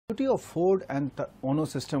The beauty of Ford and the Ohno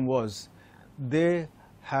system was they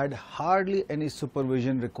had hardly any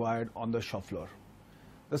supervision required on the shop floor.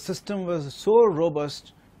 The system was so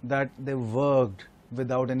robust that they worked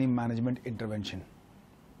without any management intervention.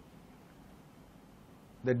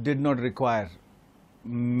 They did not require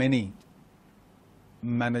many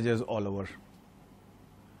managers all over.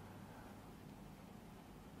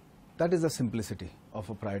 That is the simplicity of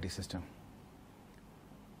a priority system.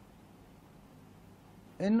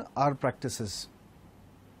 In our practices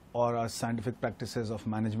or our scientific practices of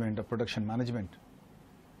management or production management,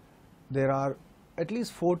 there are at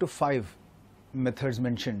least 4 to 5 methods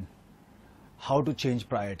mentioned how to change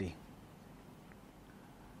priority.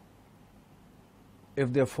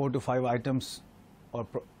 If there are 4 to 5 items or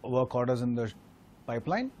work orders in the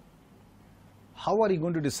pipeline, how are you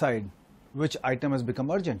going to decide which item has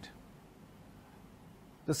become urgent?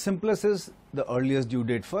 The simplest is the earliest due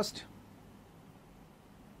date first.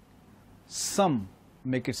 Some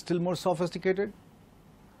make it still more sophisticated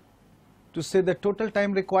to say the total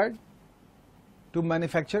time required to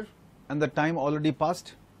manufacture and the time already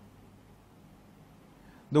passed.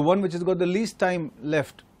 The one which has got the least time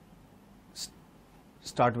left,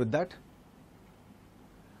 start with that.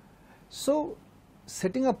 So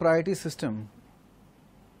setting a priority system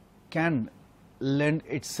can lend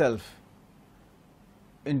itself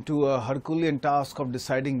into a Herculean task of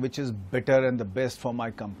deciding which is better and the best for my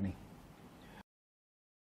company.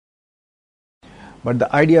 But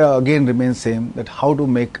the idea again remains same, that how to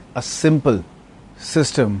make a simple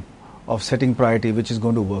system of setting priority which is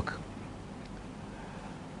going to work.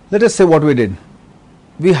 Let us say what we did.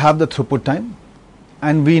 We have the throughput time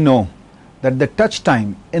and we know that the touch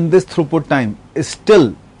time in this throughput time is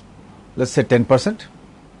still, let's say, 10%.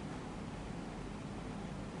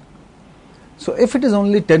 So if it is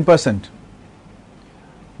only 10%,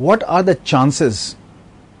 what are the chances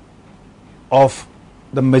of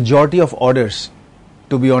the majority of orders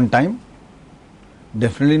to be on time?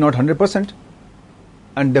 Definitely not 100%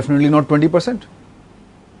 and definitely not 20%.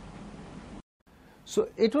 So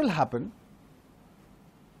it will happen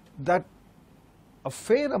that a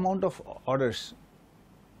fair amount of orders,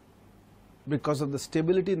 because of the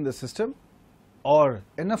stability in the system or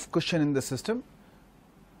enough cushion in the system,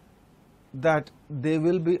 that they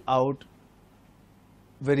will be out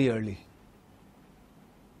very early.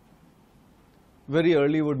 Very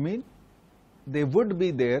early would mean they would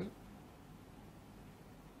be there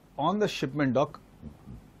on the shipment dock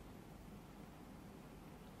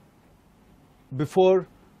before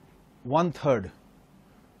 1/3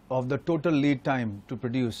 of the total lead time to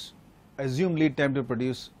produce, assumed lead time to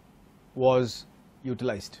produce, was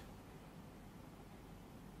utilized.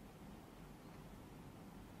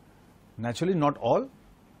 Naturally, not all.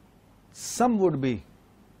 Some would be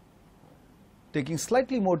taking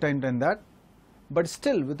slightly more time than that, but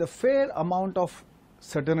still with a fair amount of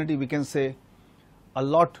certainty we can say a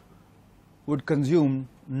lot would consume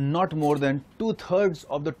not more than 2/3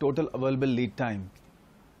 of the total available lead time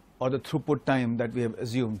or the throughput time that we have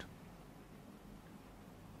assumed.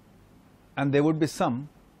 And there would be some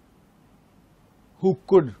who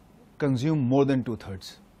could consume more than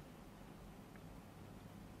 2/3.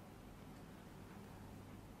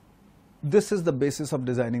 This is the basis of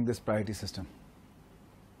designing this priority system.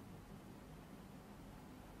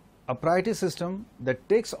 A priority system that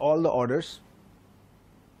takes all the orders,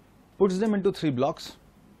 puts them into 3 blocks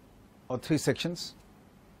or 3 sections,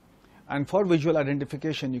 and for visual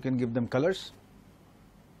identification you can give them colors,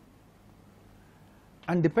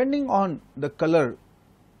 and depending on the color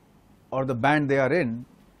or the band they are in,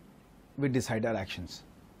 we decide our actions.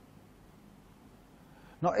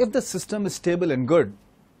 Now if the system is stable and good,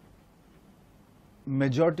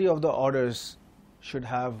 majority of the orders should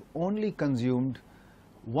have only consumed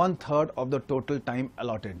 1/3 of the total time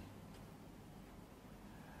allotted.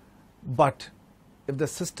 But if the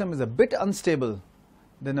system is a bit unstable,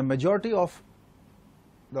 then the majority of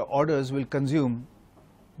the orders will consume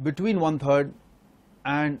between 1/3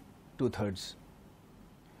 and 2/3.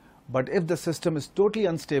 But if the system is totally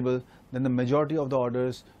unstable, then the majority of the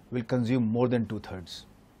orders will consume more than 2/3.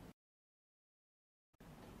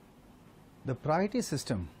 The priority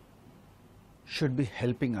system should be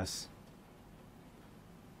helping us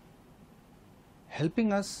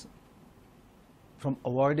from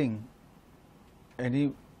avoiding any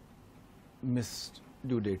missed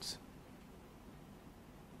due dates.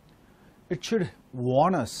 It should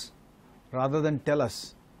warn us rather than tell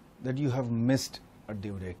us that you have missed a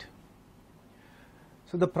due date.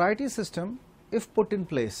 So the priority system, if put in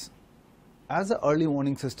place as an early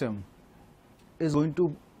warning system, is going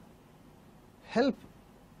to help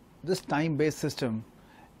this time-based system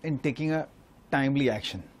in taking a timely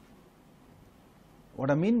action. What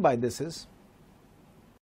I mean by this is,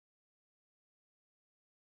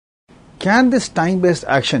 can this time-based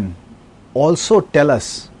action also tell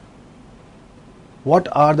us what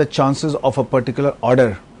are the chances of a particular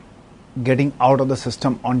order getting out of the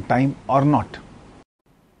system on time or not?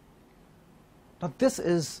 Now this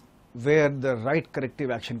is where the right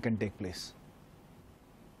corrective action can take place.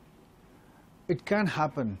 It can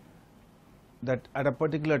happen that at a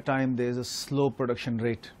particular time there is a slow production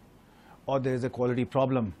rate, or there is a quality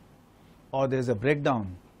problem, or there is a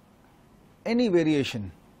breakdown. Any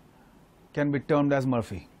variation can be termed as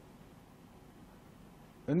Murphy.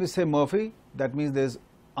 When we say Murphy, that means there is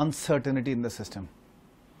uncertainty in the system,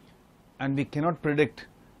 and we cannot predict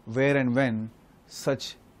where and when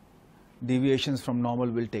such deviations from normal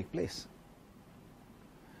will take place.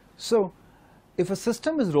 So, if a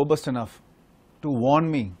system is robust enough to warn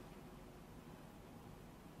me,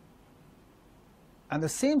 and the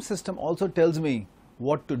same system also tells me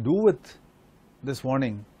what to do with this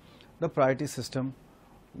warning, the priority system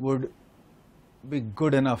would be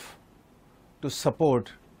good enough to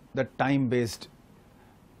support the time-based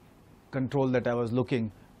control that I was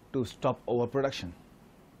looking to stop overproduction.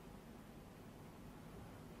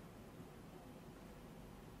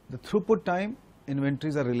 The throughput time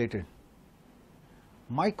inventories are related.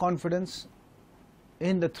 My confidence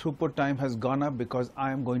in the throughput time has gone up because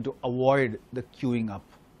I am going to avoid the queuing up.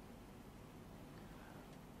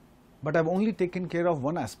 But I've only taken care of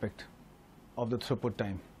one aspect of the throughput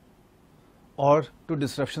time, or two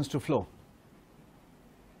disruptions to flow.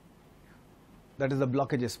 That is the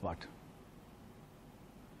blockages part.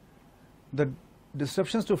 The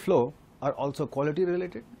disruptions to flow are also quality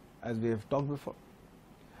related, as we have talked before.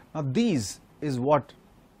 Now these is what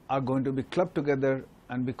are going to be clubbed together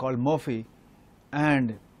and be called Murphy,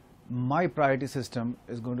 and my priority system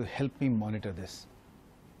is going to help me monitor this.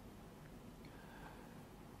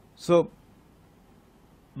 So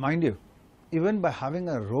mind you, even by having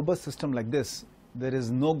a robust system like this, there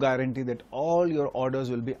is no guarantee that all your orders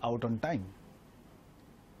will be out on time.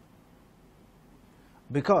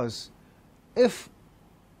 Because if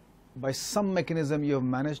by some mechanism you have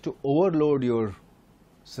managed to overload your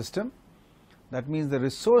system, that means the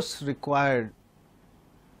resource required,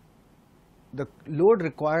 the load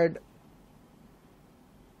required,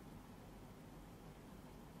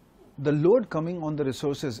 the load coming on the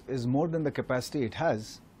resources is more than the capacity it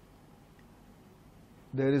has.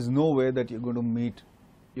 There is no way that you're going to meet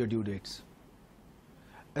your due dates.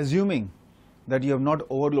 Assuming that you have not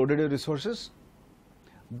overloaded your resources,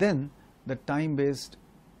 then the time-based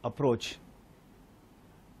approach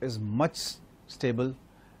is much stable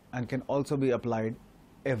and can also be applied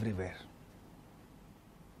everywhere.